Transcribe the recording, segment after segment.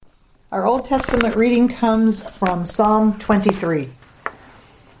Our Old Testament reading comes from Psalm 23.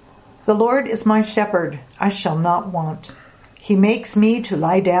 The Lord is my shepherd, I shall not want. He makes me to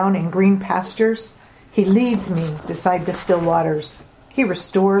lie down in green pastures. He leads me beside the still waters. He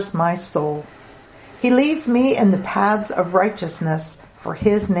restores my soul. He leads me in the paths of righteousness for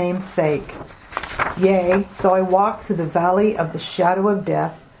his name's sake. Yea, though I walk through the valley of the shadow of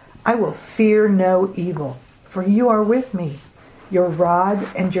death, I will fear no evil, for you are with me. Your rod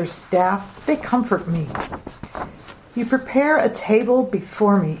and your staff, they comfort me. You prepare a table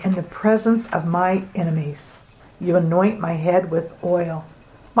before me in the presence of my enemies. You anoint my head with oil.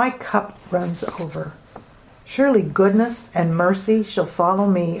 My cup runs over. Surely goodness and mercy shall follow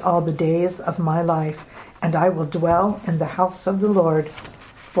me all the days of my life, and I will dwell in the house of the Lord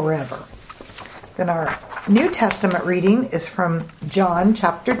forever. Then our New Testament reading is from John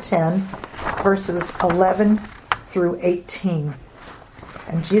chapter 10, verses 11 through 18.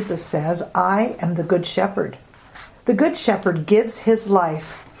 And Jesus says, I am the good shepherd. The good shepherd gives his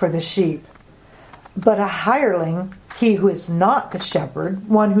life for the sheep. But a hireling, he who is not the shepherd,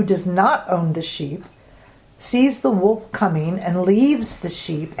 one who does not own the sheep, sees the wolf coming and leaves the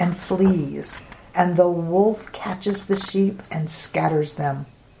sheep and flees. And the wolf catches the sheep and scatters them.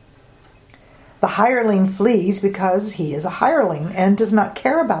 The hireling flees because he is a hireling and does not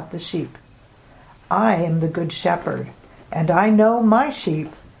care about the sheep. I am the good shepherd, and I know my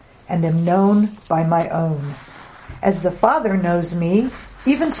sheep, and am known by my own. As the Father knows me,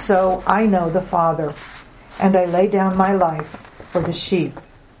 even so I know the Father, and I lay down my life for the sheep.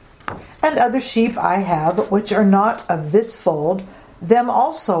 And other sheep I have, which are not of this fold, them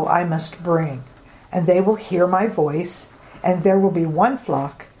also I must bring, and they will hear my voice, and there will be one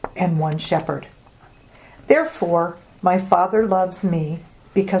flock and one shepherd. Therefore my Father loves me,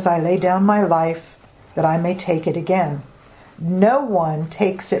 because I lay down my life, that I may take it again. No one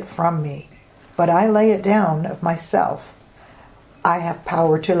takes it from me, but I lay it down of myself. I have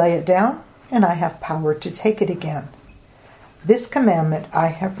power to lay it down, and I have power to take it again. This commandment I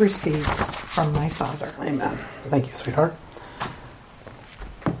have received from my Father. Amen. Thank you, sweetheart.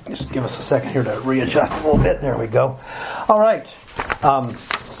 Just give us a second here to readjust a little bit. There we go. All right.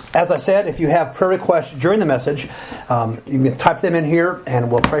 As I said, if you have prayer requests during the message, you can type them in here,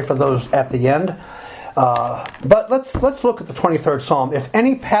 and we'll pray for those at the end. But let's look at the 23rd Psalm. If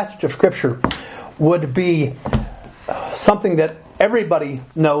any passage of Scripture would be something that everybody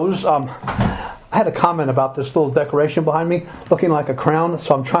knows, I had a comment about this little decoration behind me, looking like a crown,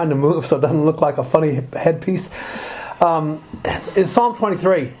 so I'm trying to move so it doesn't look like a funny headpiece. Is Psalm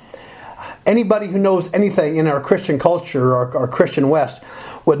 23. Anybody who knows anything in our Christian culture or our Christian West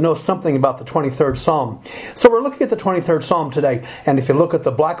would know something about the 23rd Psalm. So we're looking at the 23rd Psalm today. And if you look at the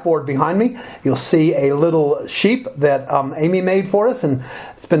blackboard behind me, you'll see a little sheep that Amy made for us. And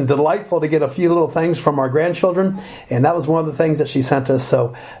it's been delightful to get a few little things from our grandchildren. And that was one of the things that she sent us.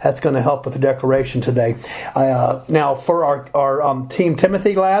 So that's going to help with the decoration today. Now, for our Team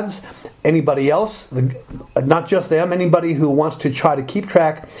Timothy lads, anybody else, not just them, anybody who wants to try to keep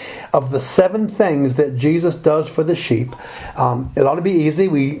track of the 7 things that Jesus does for the sheep, it ought to be easy.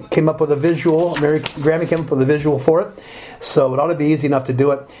 We came up with a visual. Grammy came up with a visual for it. So it ought to be easy enough to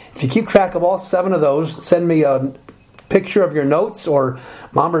do it. If you keep track of all 7 of those, send me a picture of your notes, or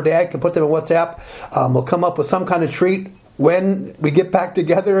Mom or Dad can put them in WhatsApp. We'll come up with some kind of treat when we get back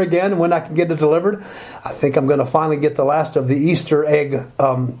together again, when I can get it delivered. I think I'm going to finally get the last of the Easter egg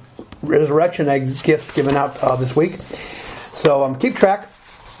resurrection eggs gifts given out this week. So keep track,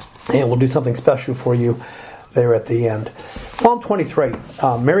 and we'll do something special for you there at the end. Psalm 23.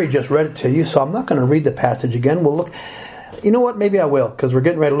 Mary just read it to you, so I'm not going to read the passage again. We'll look. You know what? Maybe I will, because we're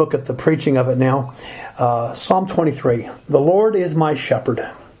getting ready to look at the preaching of it now. Psalm 23. The Lord is my shepherd.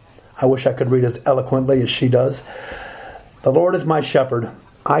 I wish I could read as eloquently as she does. The Lord is my shepherd.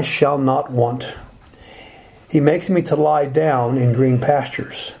 I shall not want. He makes me to lie down in green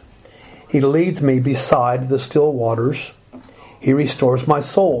pastures. He leads me beside the still waters. He restores my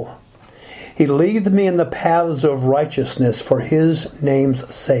soul. He leads me in the paths of righteousness for his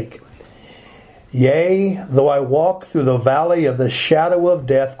name's sake. Yea, though I walk through the valley of the shadow of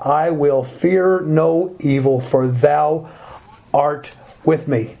death, I will fear no evil, for thou art with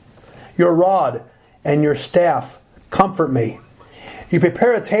me. Your rod and your staff comfort me. You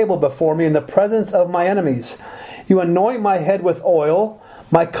prepare a table before me in the presence of my enemies. You anoint my head with oil.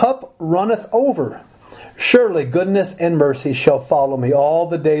 My cup runneth over. Surely goodness and mercy shall follow me all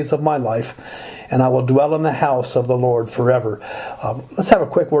the days of my life, and I will dwell in the house of the Lord forever. Let's have a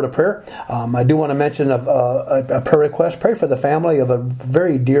quick word of prayer. I do want to mention a prayer request. Pray for the family of a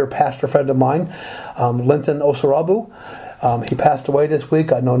very dear pastor friend of mine, Linton Osarabu. He passed away this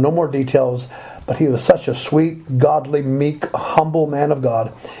week. I know no more details, but he was such a sweet, godly, meek, humble man of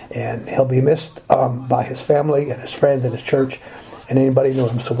God. And he'll be missed by his family and his friends and his church and anybody who knew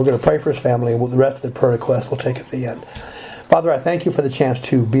him. So we're going to pray for his family, and the rest of the prayer requests we'll take at the end. Father, I thank you for the chance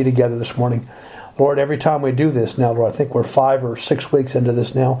to be together this morning. Lord, every time we do this now, Lord, I think we're 5 or 6 weeks into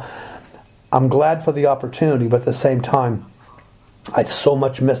this now. I'm glad for the opportunity, but at the same time, I so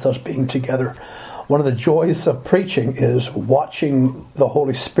much miss us being together. One of the joys of preaching is watching the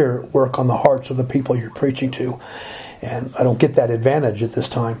Holy Spirit work on the hearts of the people you're preaching to. And I don't get that advantage at this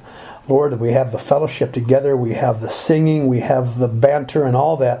time. Lord, we have the fellowship together, we have the singing, we have the banter and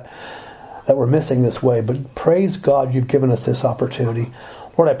all that we're missing this way. But praise God you've given us this opportunity.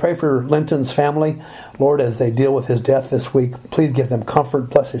 Lord, I pray for Linton's family. Lord, as they deal with his death this week, please give them comfort.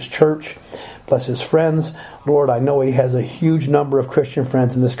 Bless his church. Bless his friends. Lord, I know he has a huge number of Christian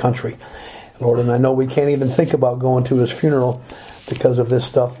friends in this country. Lord, and I know we can't even think about going to his funeral because of this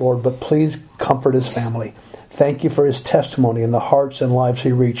stuff, Lord, but please comfort his family. Thank you for his testimony and the hearts and lives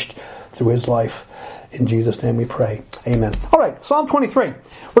he reached through his life. In Jesus' name we pray. Amen. All right, Psalm 23.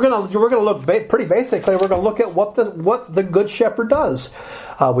 We're going to look pretty basically. We're going to look at what the Good Shepherd does.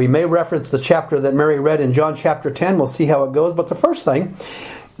 We may reference the chapter that Mary read in John chapter 10. We'll see how it goes. But the first thing,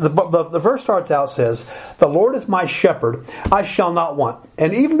 the verse starts out says, "The Lord is my shepherd; I shall not want."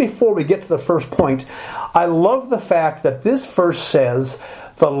 And even before we get to the first point, I love the fact that this verse says,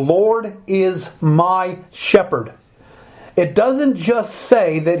 "The Lord is my shepherd." It doesn't just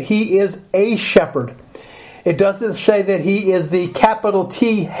say that he is a shepherd. It doesn't say that he is the capital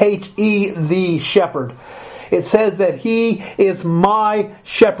T-H-E, the shepherd. It says that he is my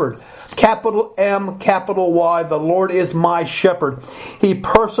shepherd. Capital M, capital Y, the Lord is my shepherd. He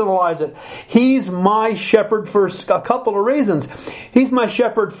personalized it. He's my shepherd for a couple of reasons. He's my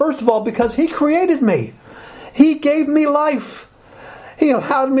shepherd, first of all, because he created me. He gave me life. He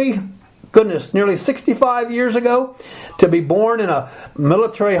allowed me, nearly 65 years ago, to be born in a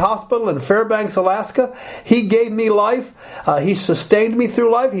military hospital in Fairbanks, Alaska. He gave me life. He sustained me through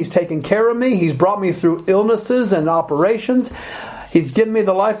life. He's taken care of me. He's brought me through illnesses and operations. He's given me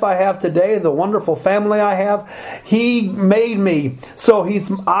the life I have today, the wonderful family I have. He made me. So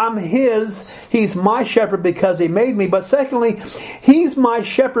I'm his. He's my shepherd because he made me. But secondly, he's my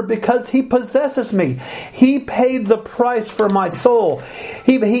shepherd because he possesses me. He paid the price for my soul.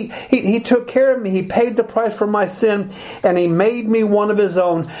 He took care of me. He paid the price for my sin, and he made me one of his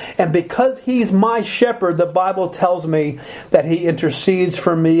own. And because he's my shepherd, the Bible tells me that he intercedes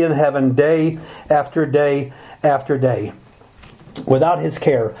for me in heaven day after day after day. Without his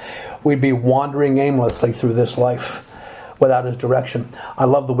care, we'd be wandering aimlessly through this life without his direction. I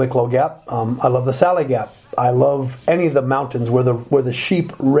love the Wicklow Gap. I love the Sally Gap. I love any of the mountains where the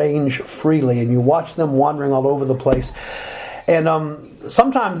sheep range freely, and you watch them wandering all over the place. And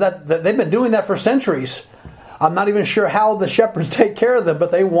sometimes that they've been doing that for centuries. I'm not even sure how the shepherds take care of them,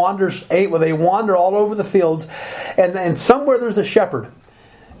 but they wander all over the fields, and somewhere there's a shepherd.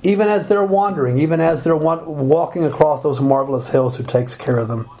 Even as they're wandering, even as they're walking across those marvelous hills, who takes care of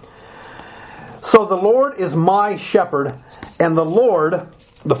them. So the Lord is my shepherd, and the Lord,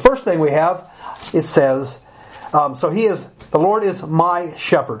 the first thing we have, it says, the Lord is my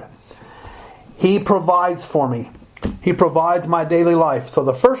shepherd. He provides for me. He provides my daily life. So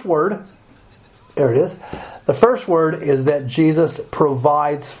the first word, there it is. The first word is that Jesus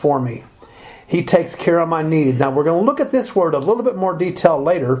provides for me. He takes care of my needs. Now we're going to look at this word a little bit more detail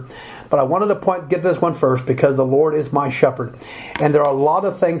later, but I wanted to get this one first because the Lord is my shepherd. And there are a lot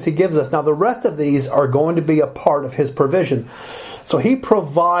of things he gives us. Now the rest of these are going to be a part of his provision. So he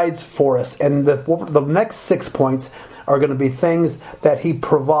provides for us. And the next 6 points are going to be things that he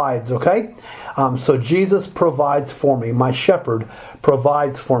provides, okay? So Jesus provides for me. My shepherd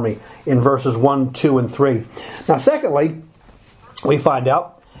provides for me in verses 1, 2, and 3. Now secondly, we find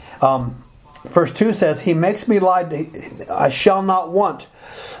out... Verse 2 says, he makes me lie, I shall not want.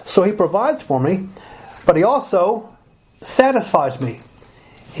 So he provides for me, but he also satisfies me.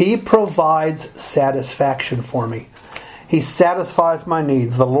 He provides satisfaction for me. He satisfies my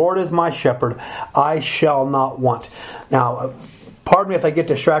needs. The Lord is my shepherd. I shall not want. Now, pardon me if I get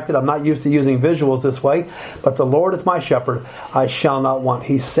distracted. I'm not used to using visuals this way. But the Lord is my shepherd. I shall not want.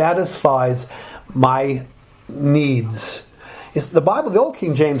 He satisfies my needs. The Bible, the Old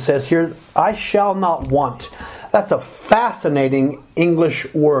King James says here, I shall not want. That's a fascinating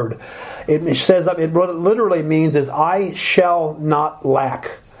English word. It says, what it literally means is, I shall not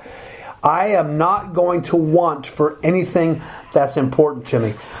lack. I am not going to want for anything that's important to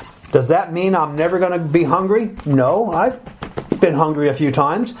me. Does that mean I'm never going to be hungry? No, I've been hungry a few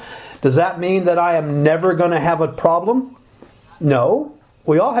times. Does that mean that I am never going to have a problem? No.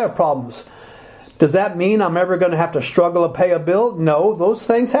 We all have problems. Does that mean I'm ever going to have to struggle to pay a bill? No, those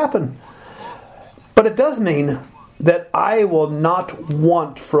things happen. But it does mean that I will not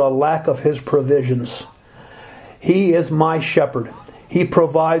want for a lack of His provisions. He is my shepherd. He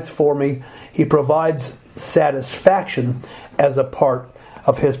provides for me. He provides satisfaction as a part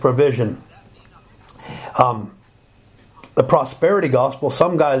of His provision. The prosperity gospel,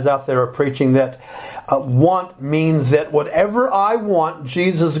 some guys out there are preaching that want means that whatever I want,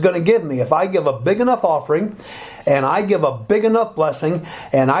 Jesus is going to give me. If I give a big enough offering and I give a big enough blessing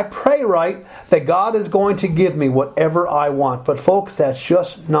and I pray right, that God is going to give me whatever I want. But folks, that's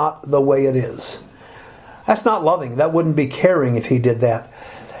just not the way it is. That's not loving. That wouldn't be caring if He did that.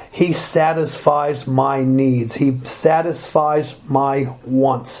 He satisfies my needs. He satisfies my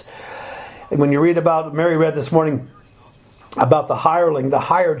wants. And when you read about, Mary read this morning about the hireling, the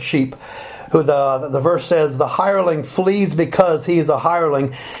hired sheep, who the verse says, the hireling flees because he is a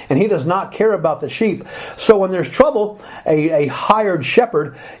hireling, and he does not care about the sheep. So when there's trouble, a hired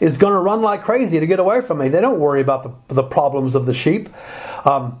shepherd is going to run like crazy to get away from me. They don't worry about the problems of the sheep.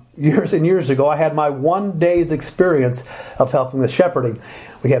 Years and years ago, I had my 1 day's experience of helping with shepherding.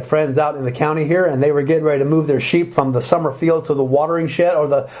 We had friends out in the county here, and they were getting ready to move their sheep from the summer field to the watering shed or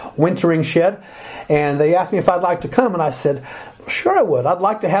the wintering shed. And they asked me if I'd like to come, and I said, sure I would. I'd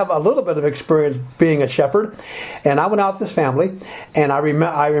like to have a little bit of experience being a shepherd. And I went out with this family, and I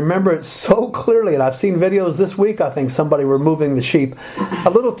remember it so clearly, and I've seen videos this week, I think somebody were moving the sheep. A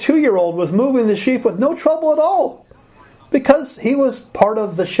little 2-year-old was moving the sheep with no trouble at all, because he was part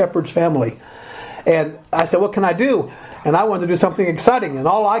of the shepherd's family. And I said, what can I do? And I wanted to do something exciting, and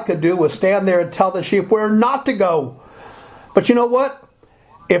all I could do was stand there and tell the sheep where not to go. But you know what?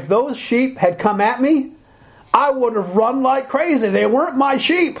 If those sheep had come at me, I would have run like crazy. They weren't my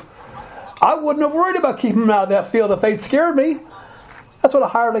sheep. I wouldn't have worried about keeping them out of that field if they'd scared me. That's what a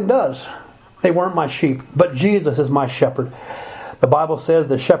hireling does. They weren't my sheep, but Jesus is my shepherd. The Bible says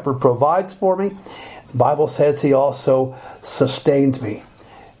the shepherd provides for me. The Bible says He also sustains me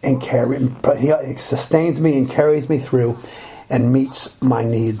and He sustains me and carries me through and meets my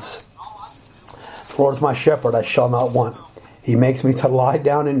needs. The Lord is my shepherd, I shall not want. He makes me to lie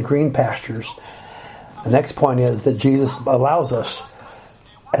down in green pastures. The next point is that Jesus allows us,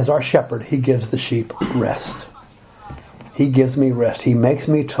 as our shepherd, He gives the sheep rest. He gives me rest. He makes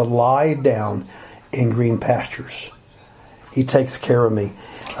me to lie down in green pastures. He takes care of me.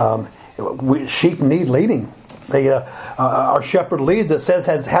 Sheep need leading. Our shepherd leads, it says,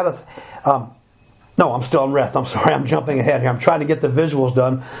 has had us... No, I'm still on rest. I'm sorry, I'm jumping ahead here. I'm trying to get the visuals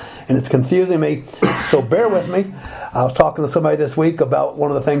done, and it's confusing me, so bear with me. I was talking to somebody this week about one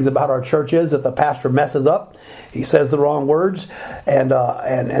of the things about our church is that the pastor messes up. He says the wrong words, and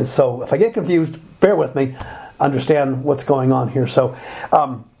so if I get confused, bear with me. Understand what's going on here. So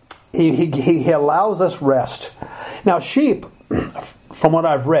he allows us rest. Now, sheep, from what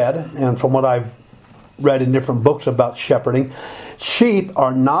I've read, and from what I've read in different books about shepherding, sheep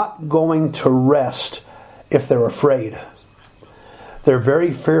are not going to rest if they're afraid. They're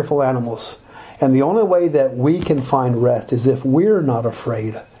very fearful animals. And the only way that we can find rest is if we're not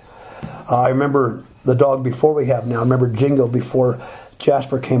afraid. I remember the dog before we have now. I remember Jingo before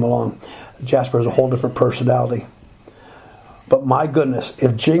Jasper came along. Jasper is a whole different personality. But my goodness,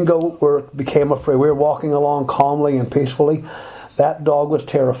 if Jingo became afraid, we were walking along calmly and peacefully, that dog was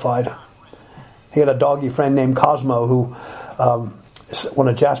terrified. He had a doggy friend named Cosmo, who is one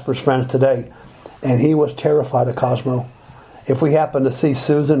of Jasper's friends today, and he was terrified of Cosmo. If we happened to see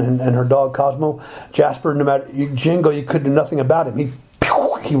Susan and her dog Cosmo, Jasper, no matter Jingo, you could do nothing about him.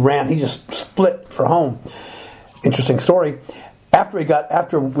 He ran. He just split for home. Interesting story.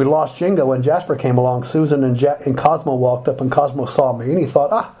 After we lost Jingo and Jasper came along, Susan and Cosmo walked up, and Cosmo saw me, and he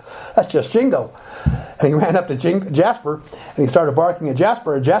thought, that's just Jingo. And he ran up to Jasper, and he started barking at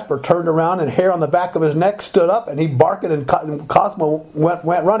Jasper, and Jasper turned around, and hair on the back of his neck stood up, and he barked, and Cosmo went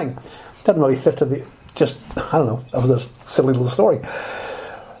running. Doesn't really fit to the... I don't know. That was a silly little story.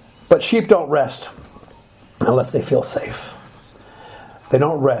 But sheep don't rest unless they feel safe. They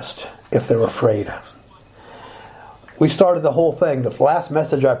don't rest if they're afraid. We started the whole thing. The last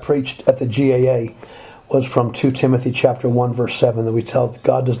message I preached at the GAA was from 2 Timothy chapter 1, verse 7, that we tell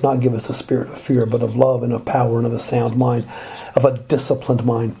God does not give us a spirit of fear, but of love and of power and of a sound mind, of a disciplined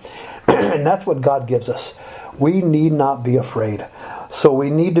mind. And that's what God gives us. We need not be afraid. So we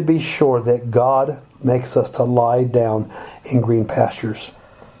need to be sure that God makes us to lie down in green pastures.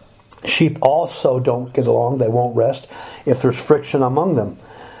 Sheep also don't get along. They won't rest if there's friction among them.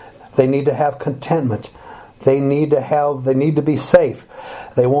 They need to have contentment. They need to be safe.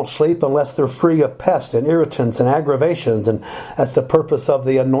 They won't sleep unless they're free of pests and irritants and aggravations. And that's the purpose of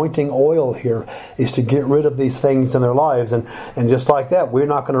the anointing oil here, is to get rid of these things in their lives. And just like that, we're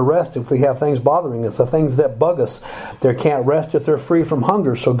not going to rest if we have things bothering us. The things that bug us, they can't rest if they're free from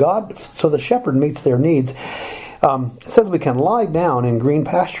hunger. So the shepherd meets their needs. It says we can lie down in green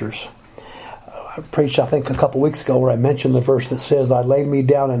pastures. I preached, I think, a couple weeks ago where I mentioned the verse that says, I laid me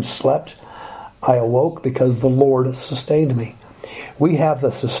down and slept. I awoke because the Lord sustained me. We have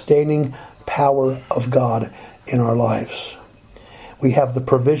the sustaining power of God in our lives. We have the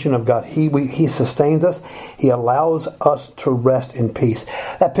provision of God. He sustains us. He allows us to rest in peace.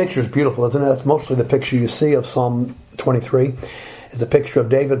 That picture is beautiful, isn't it? That's mostly the picture you see of Psalm 23. It's a picture of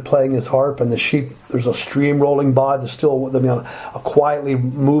David playing his harp and the sheep. There's a stream rolling by. There's still a quietly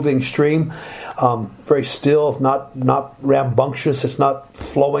moving stream, very still, not rambunctious. It's not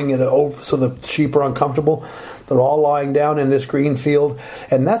flowing over so the sheep are uncomfortable. They're all lying down in this green field,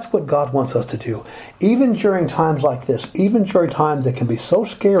 and that's what God wants us to do. Even during times like this, even during times that can be so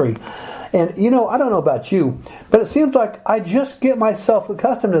scary. And I don't know about you, but it seems like I just get myself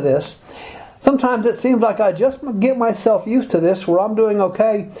accustomed to this. Sometimes it seems like I just get myself used to this where I'm doing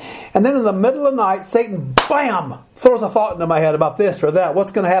okay. And then in the middle of the night, Satan, bam, throws a thought into my head about this or that.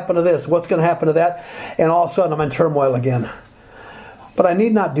 What's going to happen to this? What's going to happen to that? And all of a sudden I'm in turmoil again. But I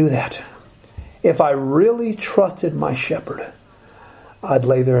need not do that. If I really trusted my shepherd, I'd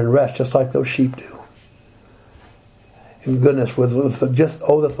lay there and rest just like those sheep do. And goodness, that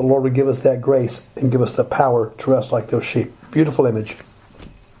the Lord would give us that grace and give us the power to rest like those sheep. Beautiful image.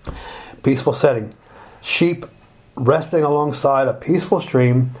 Peaceful setting. Sheep resting alongside a peaceful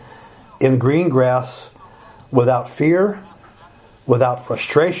stream in green grass without fear, without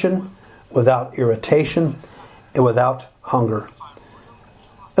frustration, without irritation, and without hunger.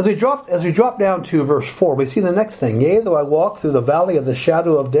 As we drop down to verse 4, we see the next thing. Yea, though I walk through the valley of the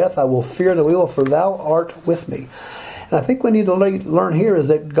shadow of death, I will fear no evil, for thou art with me. And I think we need to learn here is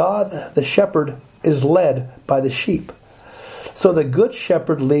that God, the shepherd, is led by the sheep. So the good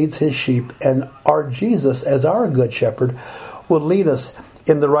shepherd leads his sheep, and our Jesus, as our good shepherd, will lead us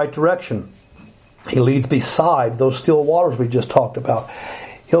in the right direction. He leads beside those still waters we just talked about.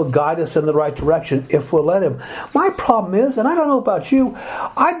 He'll guide us in the right direction if we'll let him. My problem is, and I don't know about you,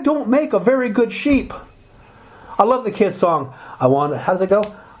 I don't make a very good sheep. I love the kids' song. How does it go?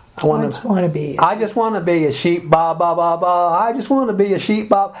 I just want to be a sheep, ba ba ba ba. I just want to be a sheep,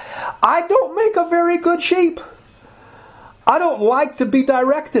 ba. I don't make a very good sheep. I don't like to be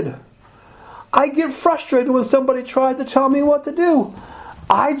directed. I get frustrated when somebody tries to tell me what to do.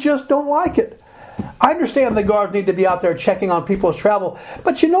 I just don't like it. I understand the guards need to be out there checking on people's travel,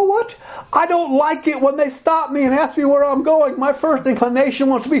 but you know what? I don't like it when they stop me and ask me where I'm going. My first inclination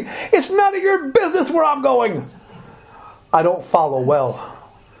wants to be, it's none of your business where I'm going. I don't follow well.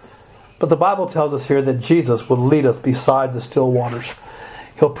 But the Bible tells us here that Jesus will lead us beside the still waters.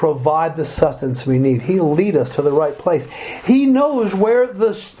 He'll provide the sustenance we need. He'll lead us to the right place. He knows where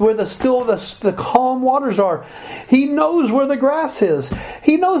the calm waters are. He knows where the grass is.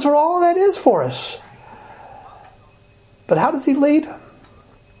 He knows where all of that is for us. But how does he lead?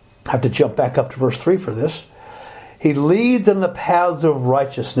 I have to jump back up to verse 3 for this. He leads in the paths of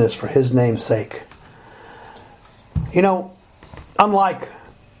righteousness for his name's sake. Unlike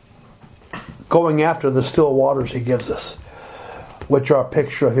going after the still waters he gives us, which are a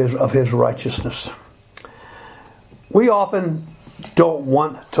picture of his righteousness, we often don't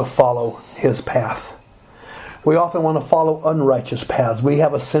want to follow his path. We often want to follow unrighteous paths. We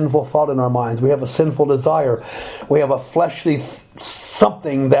have a sinful thought in our minds. We have a sinful desire. We have a fleshly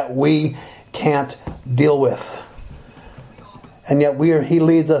something that we can't deal with. And yet he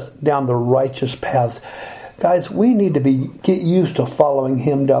leads us down the righteous paths. Guys, we need to get used to following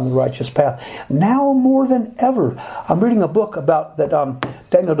him down the righteous path. Now more than ever. I'm reading a book about that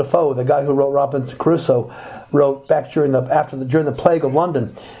Daniel Defoe, the guy who wrote Robinson Crusoe, wrote back during the plague of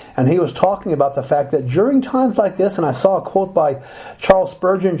London. And he was talking about the fact that during times like this, and I saw a quote by Charles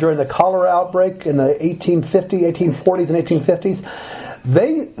Spurgeon during the cholera outbreak in the 1840s and 1850s,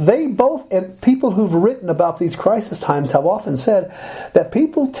 they both, and people who've written about these crisis times have often said that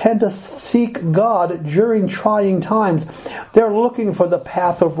people tend to seek God during trying times. They're looking for the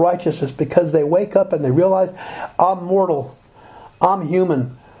path of righteousness because they wake up and they realize, I'm mortal, I'm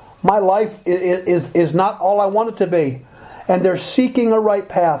human, my life is not all I want it to be. And they're seeking a right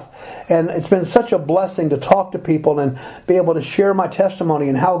path. And it's been such a blessing to talk to people and be able to share my testimony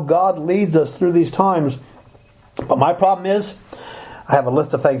and how God leads us through these times. But my problem is, I have a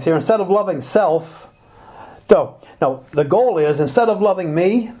list of things here. Instead of loving self, no, the goal is, instead of loving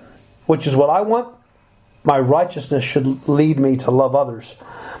me, which is what I want, my righteousness should lead me to love others.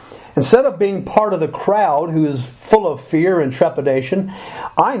 Instead of being part of the crowd who is full of fear and trepidation,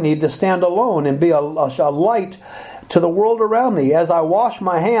 I need to stand alone and be a light to the world around me. As I wash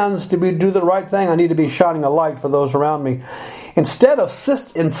my hands to do the right thing, I need to be shining a light for those around me. Instead of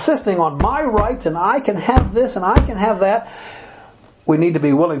insisting on my rights and I can have this and I can have that, we need to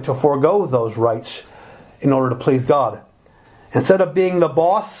be willing to forego those rights in order to please God. Instead of being the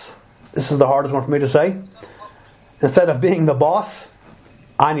boss, this is the hardest one for me to say. Instead of being the boss,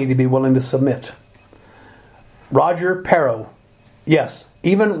 I need to be willing to submit. Roger Perot. Yes,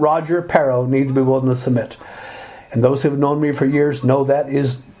 even Roger Perot needs to be willing to submit. And those who have known me for years know that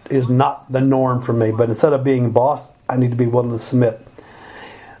is not the norm for me. But instead of being boss, I need to be willing to submit.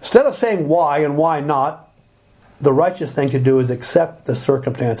 Instead of saying why and why not, the righteous thing to do is accept the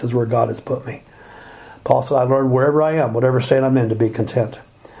circumstances where God has put me. Paul said, I learned wherever I am, whatever state I'm in, to be content.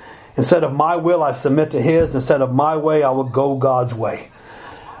 Instead of my will, I submit to His. Instead of my way, I will go God's way.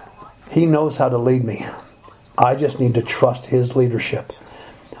 He knows how to lead me. I just need to trust His leadership.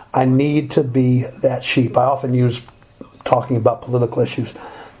 I need to be that sheep. I often use, talking about political issues,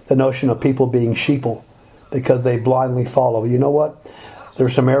 the notion of people being sheeple because they blindly follow. You know what?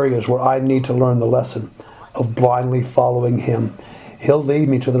 There's some areas where I need to learn the lesson of blindly following Him. He'll lead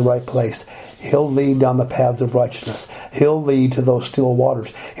me to the right place. He'll lead down the paths of righteousness. He'll lead to those still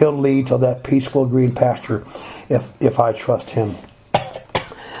waters. He'll lead to that peaceful green pasture if I trust Him.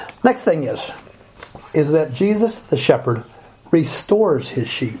 Next thing is that Jesus, the shepherd, restores His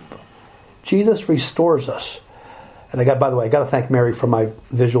sheep. Jesus restores us. And by the way, I got to thank Mary for my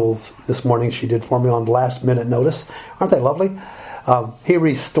visuals this morning she did for me on last minute notice. Aren't they lovely? He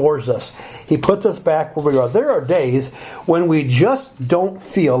restores us. He puts us back where we are. There are days when we just don't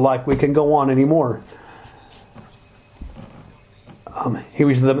feel like we can go on anymore.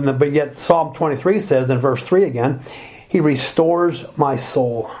 But yet Psalm 23 says in verse 3 again, He restores my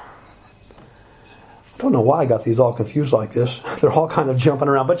soul. I don't know why I got these all confused like this. They're all kind of jumping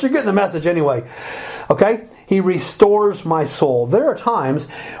around, but you're getting the message anyway. Okay? He restores my soul. There are times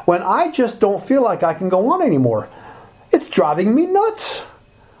when I just don't feel like I can go on anymore. It's driving me nuts.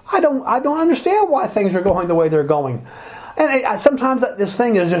 I don't understand why things are going the way they're going. And sometimes this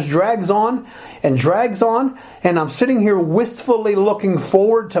thing just drags on, and I'm sitting here wistfully looking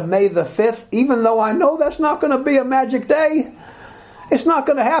forward to May the 5th, even though I know that's not going to be a magic day. It's not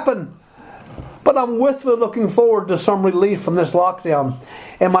going to happen. But I'm wistfully looking forward to some relief from this lockdown.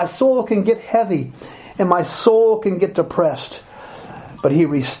 And my soul can get heavy, and my soul can get depressed. But He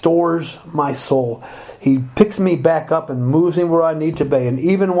restores my soul. He picks me back up and moves me where I need to be. And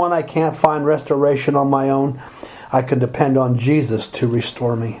even when I can't find restoration on my own, I can depend on Jesus to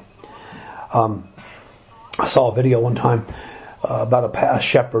restore me. I saw a video one time about a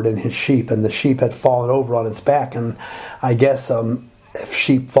shepherd and his sheep, and the sheep had fallen over on its back. And I guess if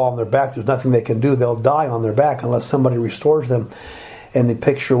sheep fall on their back, there's nothing they can do. They'll die on their back unless somebody restores them. And the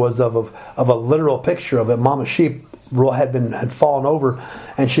picture was of a literal picture of a mama sheep had fallen over,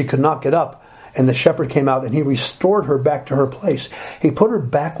 and she could not get up. And the shepherd came out and he restored her back to her place. He put her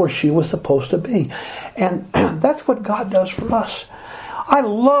back where she was supposed to be. And that's what God does for us. I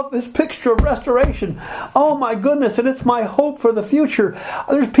love this picture of restoration. Oh my goodness, and it's my hope for the future.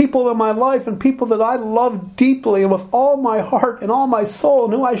 There's people in my life and people that I love deeply and with all my heart and all my soul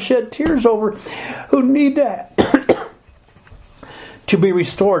and who I shed tears over who need to be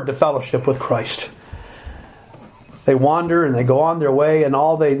restored to fellowship with Christ. They wander and they go on their way and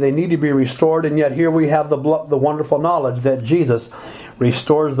all they need to be restored, and yet here we have the wonderful knowledge that Jesus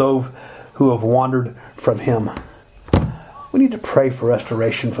restores those who have wandered from Him. We need to pray for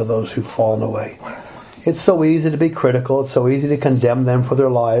restoration for those who've fallen away. It's so easy to be critical. It's so easy to condemn them for their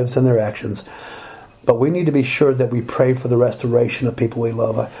lives and their actions. But we need to be sure that we pray for the restoration of people we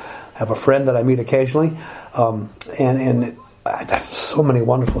love. I have a friend that I meet occasionally, and I have so many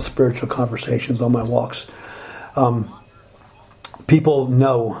wonderful spiritual conversations on my walks. People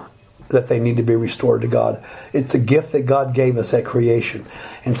know that they need to be restored to God. It's a gift that God gave us at creation,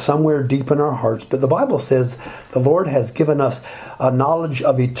 and somewhere deep in our hearts. But the Bible says the Lord has given us a knowledge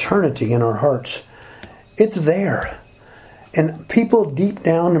of eternity in our hearts. It's there. And people deep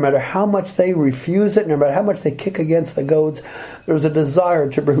down, no matter how much they refuse it, no matter how much they kick against the goads, there's a desire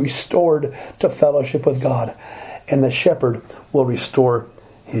to be restored to fellowship with God. And the shepherd will restore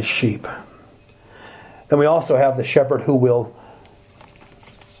his sheep. Then we also have the shepherd who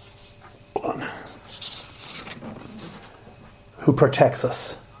protects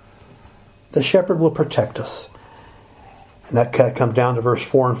us. The shepherd will protect us. And that comes down to verse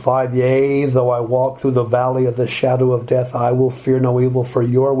 4 and 5. Yea, though I walk through the valley of the shadow of death, I will fear no evil, for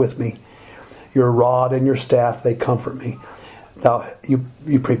you are with me. Your rod and your staff, they comfort me.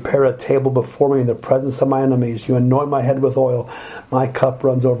 You prepare a table before me in the presence of my enemies. You anoint my head with oil. My cup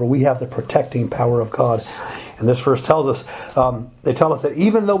runs over. We have the protecting power of God. And this verse tells us, they tell us that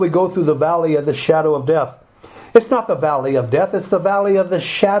even though we go through the valley of the shadow of death, it's not the valley of death, it's the valley of the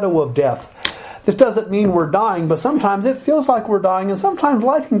shadow of death. This doesn't mean we're dying, but sometimes it feels like we're dying, and sometimes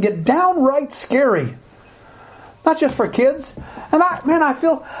life can get downright scary. Not just for kids. And I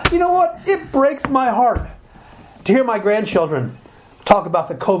feel, you know what? It breaks my heart to hear my grandchildren talk about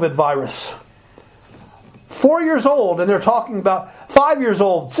the COVID virus. 4 years old, and they're talking about 5 years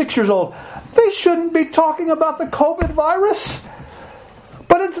old, 6 years old. They shouldn't be talking about the COVID virus.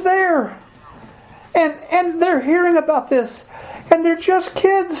 But it's there. And they're hearing about this. And they're just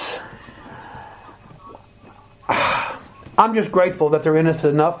kids. I'm just grateful that they're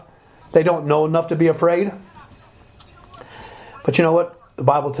innocent enough. They don't know enough to be afraid. But you know what? The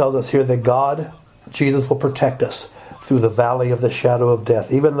Bible tells us here that God, Jesus, will protect us through the valley of the shadow of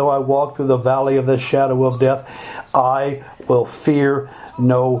death. Even though I walk through the valley of the shadow of death, I will fear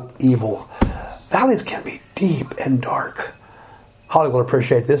no evil. Valleys can be deep and dark. Holly will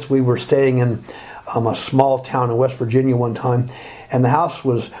appreciate this. We were staying in a small town in West Virginia one time, and the house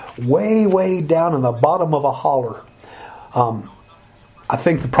was way, way down in the bottom of a holler. I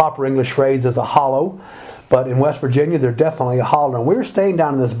think the proper English phrase is a hollow, but in West Virginia, they're definitely a holler. And we were staying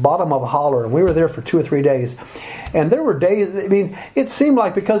down in this bottom of a holler, and we were there for 2 or 3 days. And there were days, it seemed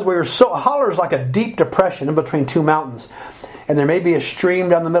like because we were a holler is like a deep depression in between two mountains. And there may be a stream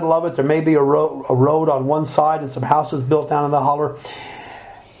down the middle of it. There may be a road on one side and some houses built down in the holler.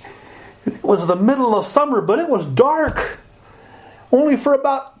 It was the middle of summer, but it was dark. Only for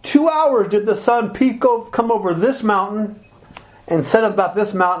about 2 hours did the sun come over this mountain and set about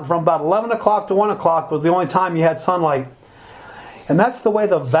this mountain. From about 11 o'clock to 1 o'clock was the only time you had sunlight. And that's the way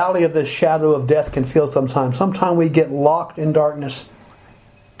the valley of the shadow of death can feel sometimes. Sometimes we get locked in darkness.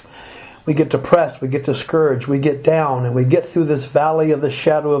 We get depressed, we get discouraged, we get down, and we get through this valley of the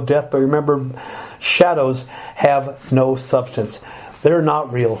shadow of death. But remember, shadows have no substance. They're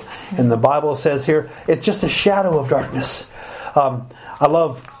not real. And the Bible says here, it's just a shadow of darkness. I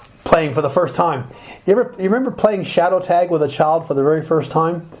love playing for the first time. You remember playing shadow tag with a child for the very first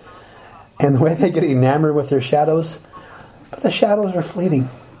time? And the way they get enamored with their shadows? But the shadows are fleeting.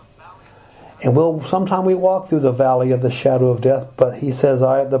 And sometime we walk through the valley of the shadow of death, but he says,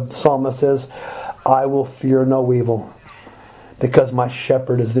 the psalmist says, I will fear no evil, because my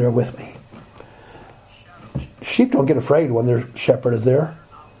shepherd is there with me. Sheep don't get afraid when their shepherd is there.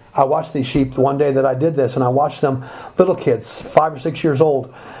 I watched these sheep one day that I did this, and I watched them, little kids, 5 or 6 years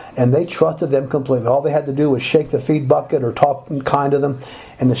old, and they trusted them completely. All they had to do was shake the feed bucket or talk kind to them,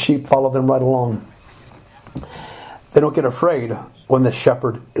 and the sheep followed them right along. They don't get afraid when the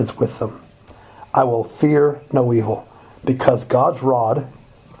shepherd is with them. I will fear no evil, because God's rod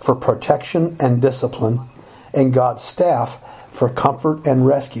for protection and discipline, and God's staff for comfort and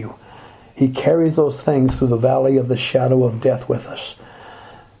rescue. He carries those things through the valley of the shadow of death with us.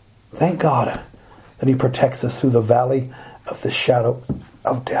 Thank God that He protects us through the valley of the shadow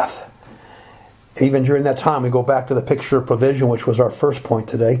of death. Even during that time, we go back to the picture of provision, which was our first point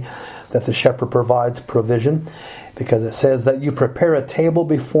today, that the shepherd provides provision, because it says that you prepare a table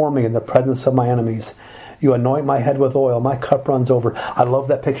before me in the presence of my enemies. You anoint my head with oil. My cup runs over. I love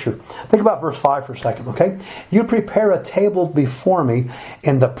that picture. Think about verse 5 for a second, okay? You prepare a table before me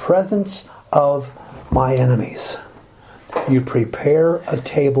in the presence of my enemies. You prepare a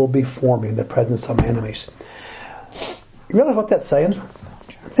table before me in the presence of my enemies. You realize what that's saying?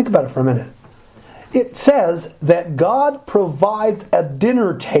 Think about it for a minute. It says that God provides a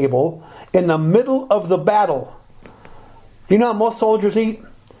dinner table in the middle of the battle. You know how most soldiers eat?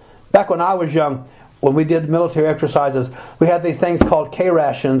 Back when I was young, when we did military exercises, we had these things called K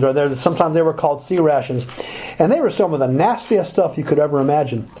rations, or sometimes they were called C rations. And they were some of the nastiest stuff you could ever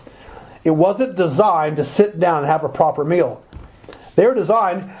imagine. It wasn't designed to sit down and have a proper meal. They were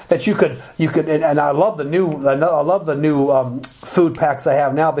designed that you could, and I love the new food packs they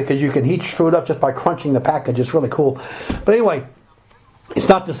have now, because you can heat your food up just by crunching the package. It's really cool. But anyway, it's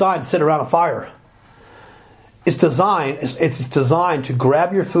not designed to sit around a fire. It's designed to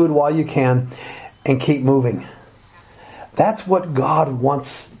grab your food while you can and keep moving. That's what God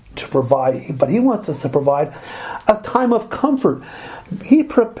wants to provide. But He wants us to provide a time of comfort. He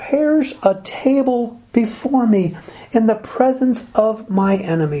prepares a table before me in the presence of my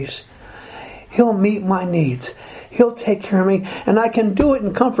enemies. He'll meet my needs. He'll take care of me, and I can do it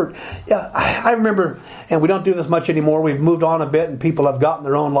in comfort. I remember, and we don't do this much anymore. We've moved on a bit, and people have gotten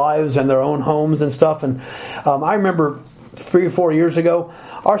their own lives and their own homes and stuff. And I remember 3 or 4 years ago,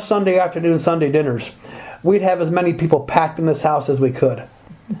 our Sunday afternoon, Sunday dinners, we'd have as many people packed in this house as we could.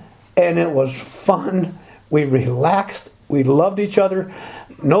 And it was fun. We relaxed. We loved each other.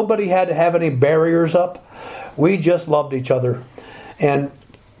 Nobody had to have any barriers up. We just loved each other. And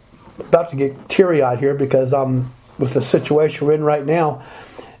I'm about to get teary-eyed here because with the situation we're in right now,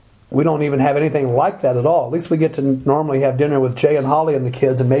 we don't even have anything like that at all. At least we get to normally have dinner with Jay and Holly and the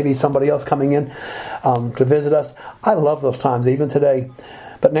kids and maybe somebody else coming in to visit us. I love those times, even today.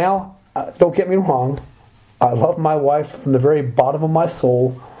 But now, don't get me wrong, I love my wife from the very bottom of my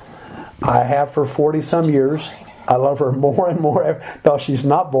soul. I have for 40-some years. I love her more and more. No, she's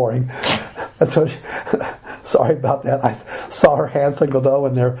not boring. That's what sorry about that. I saw her hand signal go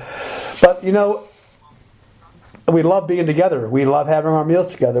in there. But, we love being together. We love having our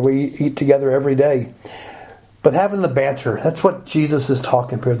meals together. We eat together every day. But having the banter, that's what Jesus is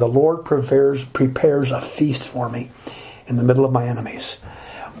talking here. The Lord prepares a feast for me in the middle of my enemies.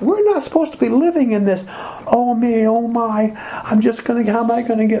 We're not supposed to be living in this, oh me, oh my, how am I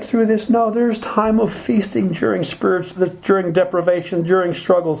going to get through this? No, there's time of feasting during deprivation, during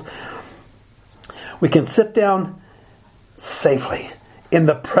struggles. We can sit down safely. In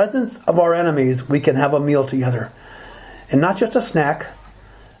the presence of our enemies, we can have a meal together. And not just a snack,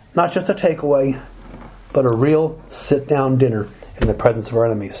 not just a takeaway, but a real sit-down dinner in the presence of our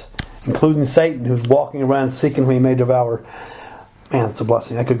enemies, including Satan, who's walking around seeking whom he may devour. Man, it's a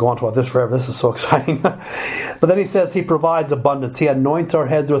blessing. I could go on about this forever. This is so exciting. But then he says he provides abundance. He anoints our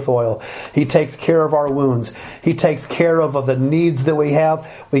heads with oil. He takes care of our wounds. He takes care of the needs that we have.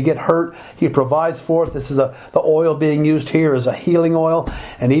 We get hurt. He provides for it. This is the oil being used here is a healing oil.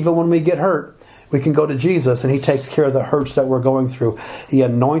 And even when we get hurt, we can go to Jesus and He takes care of the hurts that we're going through. He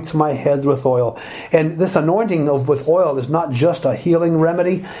anoints my heads with oil. And this anointing with oil is not just a healing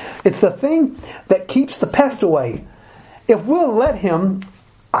remedy. It's the thing that keeps the pest away. If we'll let Him,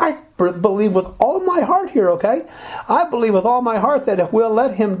 I believe with all my heart here, okay? I believe with all my heart that if we'll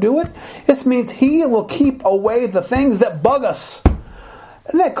let Him do it, this means He will keep away the things that bug us.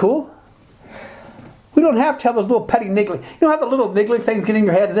 Isn't that cool? We don't have to have those little petty niggly. You don't have the little niggly things getting in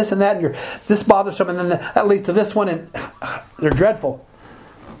your head, this and that, and this bothersome, and then that leads to this one, and they're dreadful.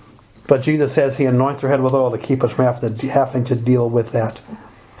 But Jesus says He anoints our head with oil to keep us from having to deal with that.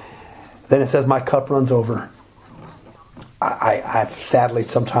 Then it says, my cup runs over. I've sadly,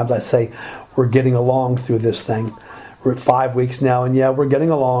 sometimes I say, we're getting along through this thing. We're at 5 weeks now, and we're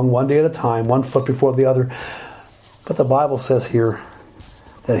getting along one day at a time, one foot before the other. But the Bible says here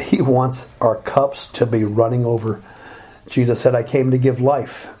that He wants our cups to be running over. Jesus said, I came to give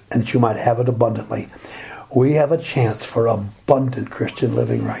life, and that you might have it abundantly. We have a chance for abundant Christian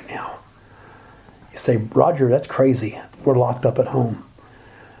living right now. You say, Roger, that's crazy. We're locked up at home.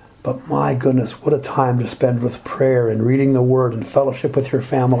 But my goodness, what a time to spend with prayer and reading the Word and fellowship with your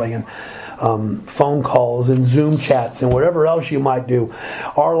family and phone calls and Zoom chats and whatever else you might do.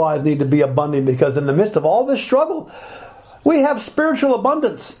 Our lives need to be abundant because in the midst of all this struggle, we have spiritual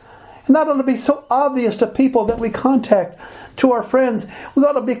abundance. And that ought to be so obvious to people that we contact, to our friends. We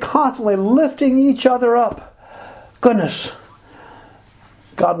ought to be constantly lifting each other up. Goodness.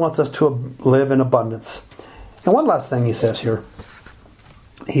 God wants us to live in abundance. And one last thing He says here.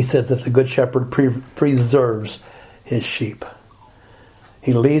 He says that the Good Shepherd preserves His sheep.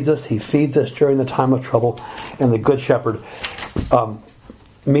 He leads us, He feeds us during the time of trouble, and the Good Shepherd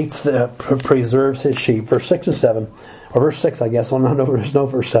preserves His sheep. Verse 6 and 7, or verse 6, I guess. There's no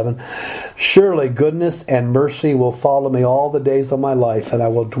verse 7. Surely goodness and mercy will follow me all the days of my life, and I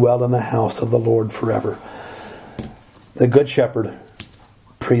will dwell in the house of the Lord forever. The Good Shepherd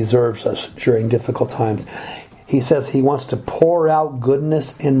preserves us during difficult times. He says He wants to pour out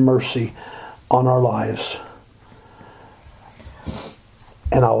goodness and mercy on our lives.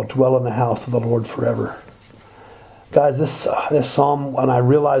 And I will dwell in the house of the Lord forever. Guys, this psalm, when I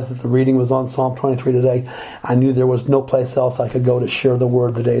realized that the reading was on Psalm 23 today, I knew there was no place else I could go to share the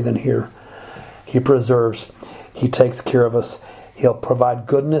word today than here. He preserves. He takes care of us. He'll provide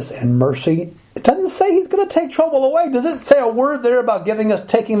goodness and mercy. It doesn't say He's going to take trouble away. Does it say a word there about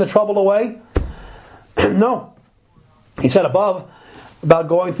taking the trouble away? No. He said above about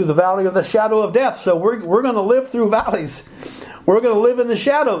going through the valley of the shadow of death. So we're going to live through valleys. We're going to live in the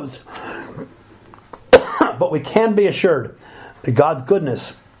shadows. But we can be assured that God's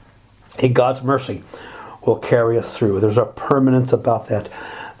goodness and God's mercy will carry us through. There's a permanence about that.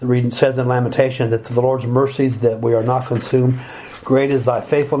 The reading says in Lamentation that to the Lord's mercies that we are not consumed. Great is Thy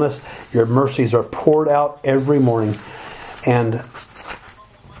faithfulness. Your mercies are poured out every morning. And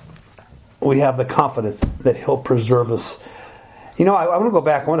we have the confidence that He'll preserve us. I want to go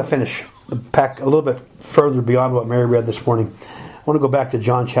back. I want to finish pack a little bit further beyond what Mary read this morning. I want to go back to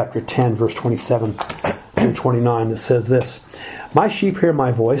John chapter 10, verse 27 through 29. It says this: "My sheep hear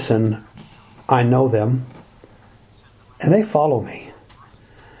my voice, and I know them, and they follow me."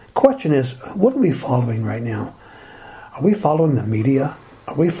 Question is, what are we following right now? Are we following the media?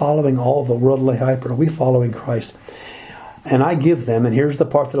 Are we following all the worldly hype? Or are we following Christ? "And I give them," and here's the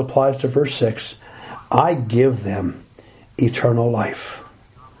part that applies to verse 6, "I give them eternal life."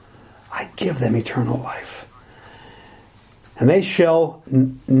 I give them eternal life. "And they shall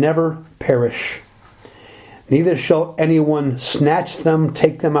never perish. Neither shall anyone snatch them,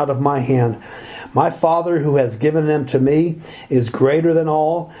 take them out of my hand. My Father who has given them to me is greater than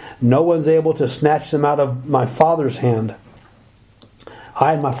all. No one's able to snatch them out of my Father's hand.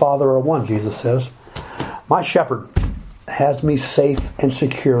 I and my Father are one," Jesus says. "My shepherd has me safe and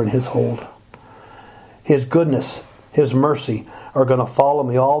secure in his hold. His goodness, his mercy are going to follow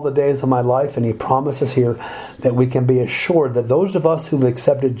me all the days of my life," and he promises here that we can be assured that those of us who've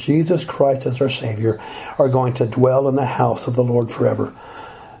accepted Jesus Christ as our Savior are going to dwell in the house of the Lord forever,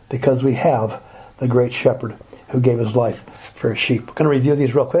 because we have the great shepherd who gave his life for his sheep. We're going to review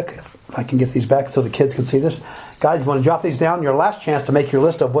these real quick, if I can get these back so the kids can see this. Guys, you want to jot these down? Your last chance to make your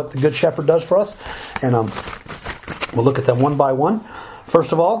list of what the good shepherd does for us, and we'll look at them one by one.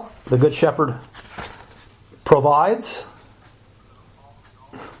 First of all, the good shepherd provides.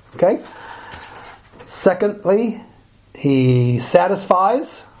 Okay. Secondly, he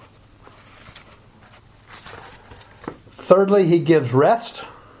satisfies. Thirdly, he gives rest.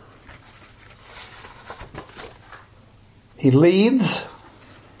 He leads.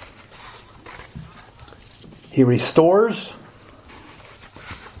 He restores.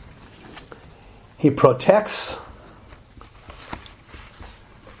 He protects.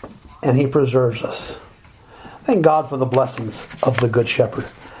 And he preserves us. Thank God for the blessings of the Good Shepherd.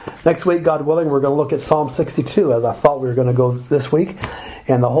 Next week, God willing, we're going to look at Psalm 62, as I thought we were going to go this week.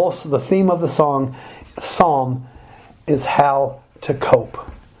 And the theme of the psalm is how to cope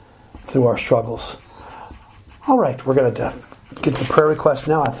through our struggles. All right, we're going to get the prayer requests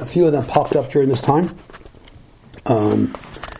now. A few of them popped up during this time.